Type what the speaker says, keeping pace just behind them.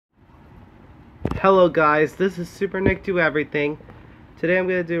Hello guys, this is Super Nick Do Everything. Today I'm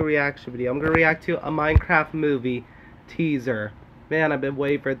going to do a reaction video. I'm going to react to a Minecraft movie teaser. Man, I've been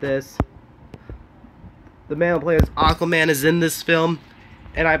waiting for this. The man who plays Aquaman is in this film,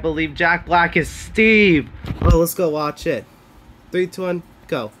 and I believe Jack Black is Steve. Oh, let's go watch it. 3, 2, 1,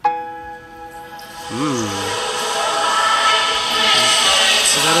 go. Is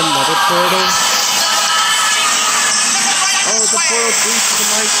that another portal? Oh, the portal leads to the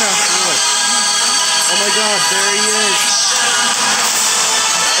Minecraft world. Oh my god, there he is.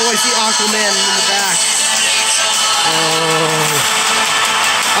 Oh, I see Aquaman in the back. Oh.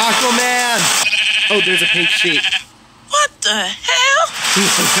 Aquaman! Oh, there's a pink sheet. What the hell?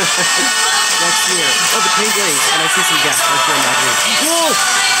 That's here. Oh, the penguins. And I see some gas right there in that room. Whoa!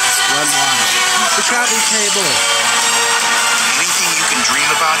 Run wild. The crafting table. Anything you can dream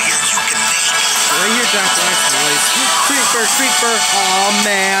about here, you can make. Right here, Jack Black's voice. Creeper, creeper. Aw,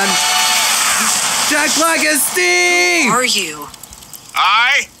 man. Jack Black is Steve! Who are you?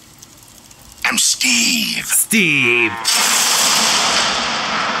 I am Steve. Steve.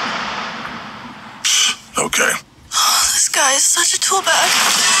 Okay. Oh, this guy is such a tool bag.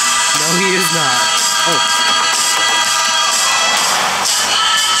 No, he is not. Oh.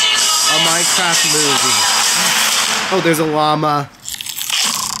 A Minecraft movie. Oh, there's a llama.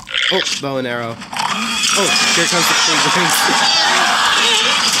 Oh, bow and arrow. Oh, here comes the penguins.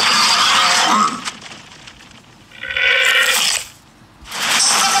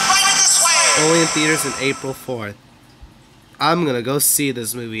 Only in theaters on April 4th. I'm gonna go see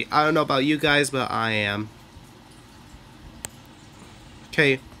this movie. I don't know about you guys, but I am.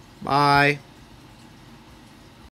 Okay, bye.